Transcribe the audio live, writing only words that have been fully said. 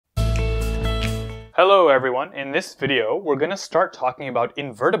Hello everyone, in this video we're going to start talking about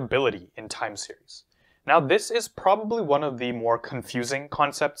invertibility in time series. Now this is probably one of the more confusing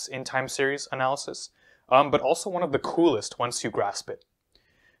concepts in time series analysis, but also one of the coolest once you grasp it.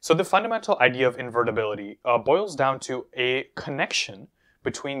 So the fundamental idea of invertibility boils down to a connection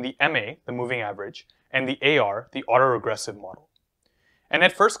between the MA, the moving average, and the AR, the autoregressive model. And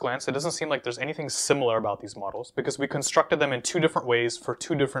at first glance, it doesn't seem like there's anything similar about these models because we constructed them in two different ways for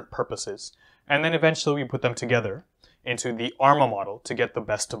two different purposes, and then eventually we put them together into the ARMA model to get the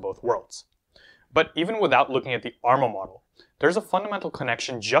best of both worlds. But even without looking at the ARMA model, there's a fundamental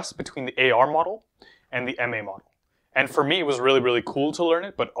connection just between the AR model and the MA model. And for me, it was really cool to learn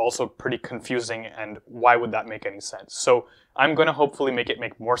it, but also pretty confusing, and why would that make any sense? So I'm going to hopefully make it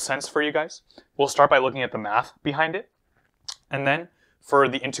make more sense for you guys. We'll start by looking at the math behind it, and then for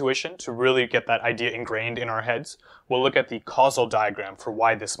the intuition, to really get that idea ingrained in our heads, we'll look at the causal diagram for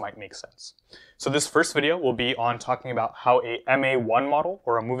why this might make sense. So this first video will be on talking about how a MA1 model,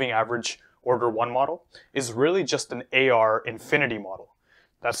 or a moving average order 1 model, is really just an AR infinity model.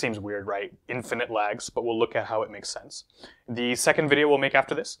 That seems weird, right? Infinite lags, but we'll look at how it makes sense. The second video we'll make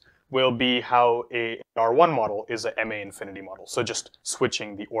after this will be how a R1 model is a MA infinity model, so just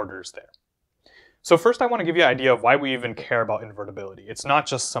switching the orders there. So first I want to give you an idea of why we even care about invertibility. It's not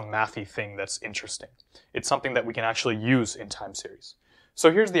just some mathy thing that's interesting. It's something that we can actually use in time series.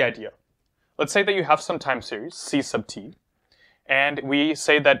 So here's the idea. Let's say that you have some time series, C sub t, and we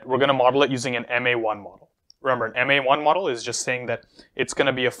say that we're going to model it using an MA1 model. Remember, an MA1 model is just saying that it's going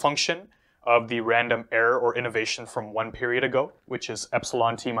to be a function of the random error or innovation from one period ago, which is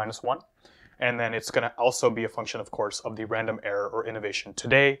epsilon t minus 1. And then it's going to also be a function, of course, of the random error or innovation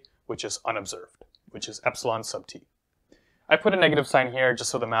today, which is unobserved, which is epsilon sub t. I put a negative sign here just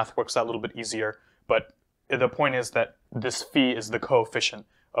so the math works out a little bit easier, but the point is that this phi is the coefficient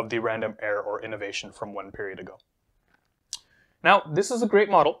of the random error or innovation from one period ago. Now, this is a great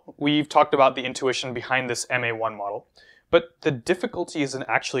model. We've talked about the intuition behind this MA1 model, but the difficulty is in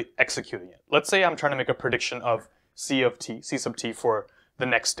actually executing it. Let's say I'm trying to make a prediction of C sub t for the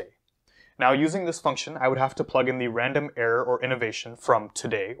next day. Now, using this function, I would have to plug in the random error or innovation from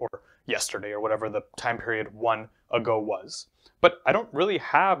today or yesterday or whatever the time period 1 ago was. But I don't really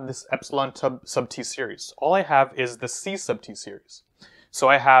have this epsilon sub t series. All I have is the C sub t series. So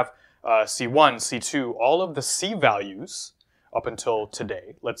I have C1, C2, all of the C values up until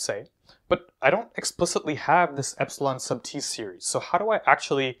today, let's say. But I don't explicitly have this epsilon sub t series. So how do I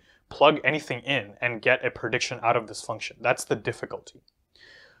actually plug anything in and get a prediction out of this function? That's the difficulty.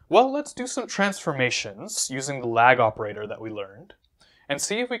 Well, let's do some transformations using the lag operator that we learned and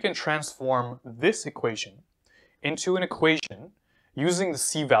see if we can transform this equation into an equation using the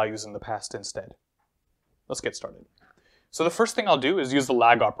C values in the past instead. Let's get started. So the first thing I'll do is use the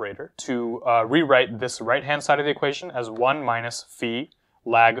lag operator to rewrite this right-hand side of the equation as 1 minus phi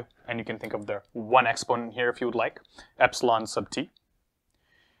lag, and you can think of the 1 exponent here if you would like, epsilon sub t.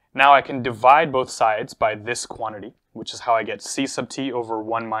 Now I can divide both sides by this quantity, which is how I get C sub t over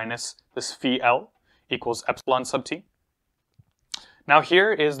 1 minus this phi L equals epsilon sub t. Now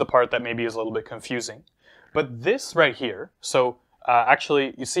here is the part that maybe is a little bit confusing. But this right here, so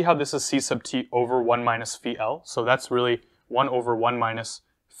actually you see how this is C sub t over 1 minus phi L? So that's really 1 over 1 minus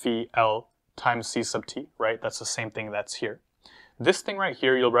phi L times C sub t, right? That's the same thing that's here. This thing right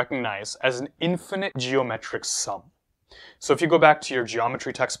here you'll recognize as an infinite geometric sum. So if you go back to your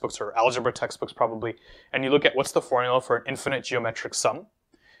geometry textbooks or algebra textbooks probably, and you look at what's the formula for an infinite geometric sum,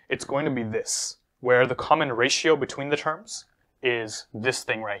 it's going to be this, where the common ratio between the terms is this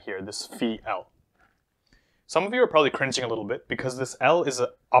thing right here, this phi L. Some of you are probably cringing a little bit because this L is an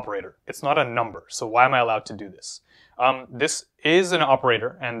operator. It's not a number, so why am I allowed to do this? This is an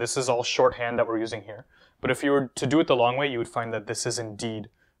operator, and this is all shorthand that we're using here. But if you were to do it the long way, you would find that this is indeed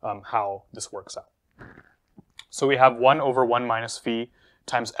how this works out. So we have 1 over 1 minus phi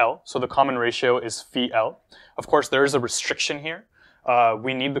times L. So the common ratio is phi L. Of course, there is a restriction here.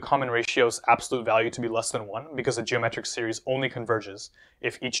 We need the common ratio's absolute value to be less than 1 because a geometric series only converges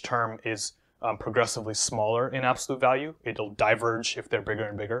if each term is progressively smaller in absolute value. It'll diverge if they're bigger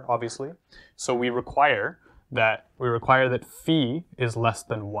and bigger, obviously. So we require that phi is less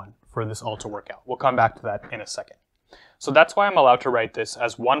than 1 for this all to work out. We'll come back to that in a second. So that's why I'm allowed to write this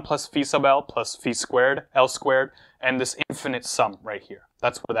as 1 plus phi sub L plus phi squared, L squared, and this infinite sum right here.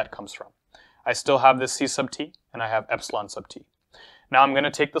 That's where that comes from. I still have this C sub t, and I have epsilon sub t. Now I'm going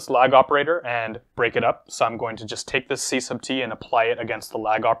to take this lag operator and break it up. So I'm going to just take this C sub t and apply it against the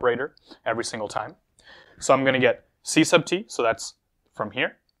lag operator every single time. So I'm going to get C sub t, so that's from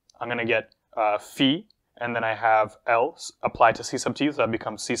here. I'm going to get phi, and then I have L applied to C sub t, so that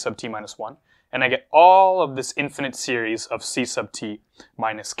becomes C sub t minus 1. and I get all of this infinite series of c sub t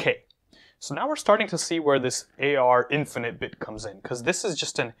minus k. So now we're starting to see where this AR infinite bit comes in, because this is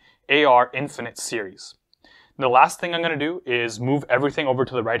just an AR infinite series. The last thing I'm going to do is move everything over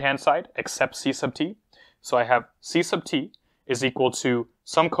to the right-hand side except c sub t. So I have c sub t is equal to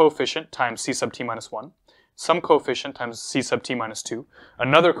some coefficient times c sub t minus 1, some coefficient times c sub t minus 2,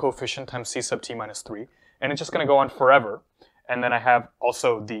 another coefficient times c sub t minus 3, and it's just going to go on forever. And then I have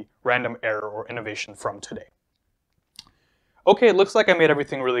also the random error or innovation from today. Okay, it looks like I made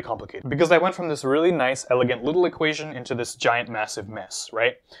everything really complicated because I went from this really nice, elegant little equation into this giant, massive mess,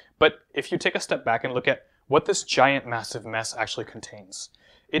 right? But if you take a step back and look at what this giant, massive mess actually contains,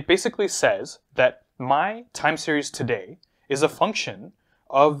 it basically says that my time series today is a function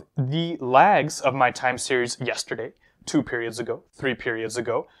of the lags of my time series yesterday, 2 periods ago, 3 periods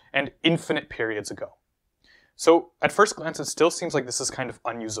ago, and infinite periods ago. So at first glance, it still seems like this is kind of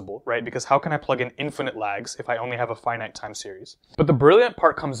unusable, right? Because how can I plug in infinite lags if I only have a finite time series? But the brilliant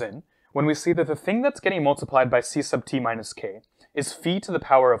part comes in when we see that the thing that's getting multiplied by c sub t minus k is phi to the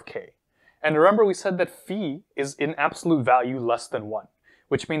power of k. And remember, we said that phi is in absolute value less than 1,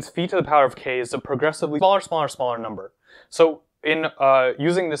 which means phi to the power of k is a progressively smaller number. So in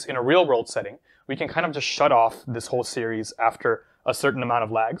using this in a real-world setting, we can kind of just shut off this whole series after a certain amount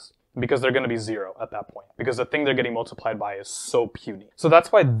of lags, because they're going to be 0 at that point, because the thing they're getting multiplied by is so puny. So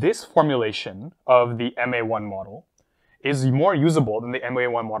that's why this formulation of the MA1 model is more usable than the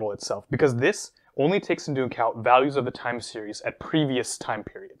MA1 model itself, because this only takes into account values of the time series at previous time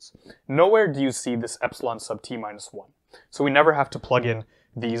periods. Nowhere do you see this epsilon sub t minus 1. So we never have to plug in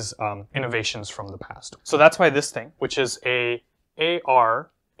these innovations from the past. So that's why this thing, which is a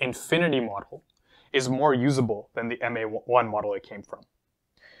AR infinity model, is more usable than the MA1 model it came from.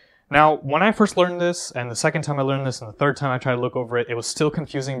 Now, when I first learned this, and the second time I learned this, and the third time I tried to look over it, it was still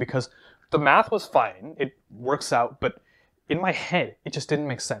confusing because the math was fine, it works out, but in my head, it just didn't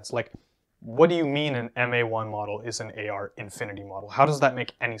make sense. Like, what do you mean an MA1 model is an AR infinity model? How does that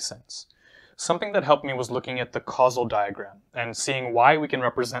make any sense? Something that helped me was looking at the causal diagram and seeing why we can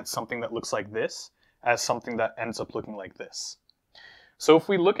represent something that looks like this as something that ends up looking like this. So if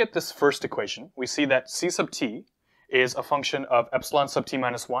we look at this first equation, we see that c sub t is a function of epsilon sub t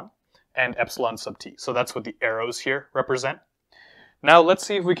minus 1, and epsilon sub t. So that's what the arrows here represent. Now let's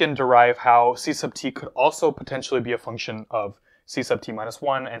see if we can derive how c sub t could also potentially be a function of c sub t minus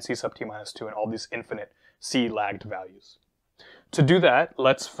 1 and c sub t minus 2 and all these infinite c lagged values. To do that,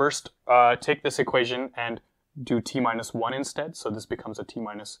 let's first take this equation and do t minus 1 instead. So this becomes a t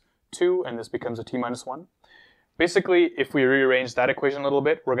minus 2 and this becomes a t minus 1. Basically, if we rearrange that equation a little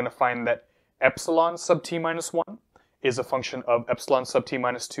bit, we're going to find that epsilon sub t minus 1 is a function of epsilon sub t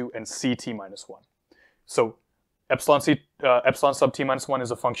minus 2 and ct minus 1. So epsilon sub t minus 1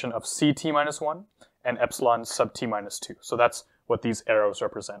 is a function of ct minus 1 and epsilon sub t minus 2. So that's what these arrows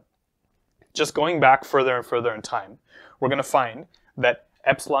represent. Just going back further and further in time, we're going to find that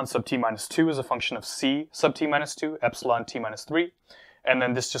epsilon sub t minus 2 is a function of c sub t minus 2, epsilon t minus 3, and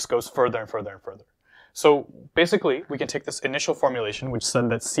then this just goes further and further and further. So basically, we can take this initial formulation, which said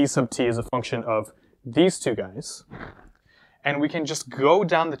that c sub t is a function of these two guys, and we can just go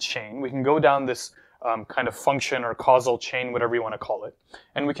down the chain. We can go down this kind of function or causal chain, whatever you want to call it,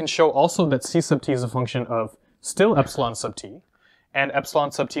 and we can show also that c sub t is a function of still epsilon sub t and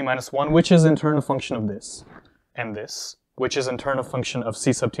epsilon sub t minus 1, which is in turn a function of this and this, which is in turn a function of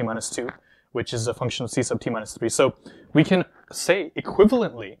c sub t minus 2, which is a function of c sub t minus 3. So we can say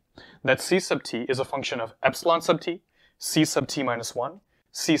equivalently that c sub t is a function of epsilon sub t, c sub t minus 1,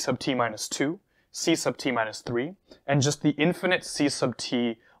 c sub t minus 2, c sub t minus 3, and just the infinite c sub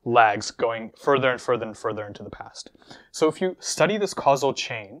t lags going further and further and further into the past. So if you study this causal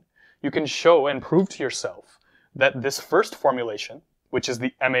chain, you can show and prove to yourself that this first formulation, which is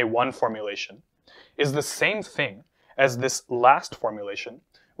the MA1 formulation, is the same thing as this last formulation,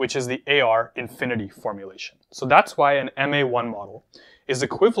 which is the AR infinity formulation. So that's why an MA1 model is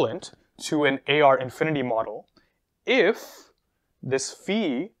equivalent to an AR infinity model if this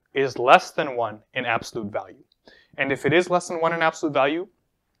phi is less than 1 in absolute value. And if it is less than 1 in absolute value,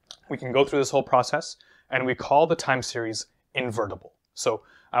 we can go through this whole process and we call the time series invertible. So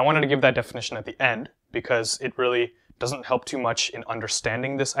I wanted to give that definition at the end because it really doesn't help too much in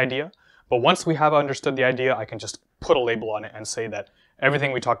understanding this idea. But once we have understood the idea, I can just put a label on it and say that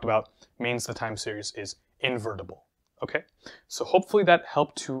everything we talked about means the time series is invertible. Okay, so hopefully that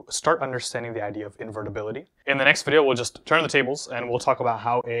helped to start understanding the idea of invertibility. In the next video, we'll just turn the tables and we'll talk about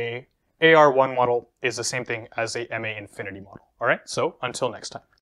how a AR1 model is the same thing as a MA infinity model. All right, so until next time.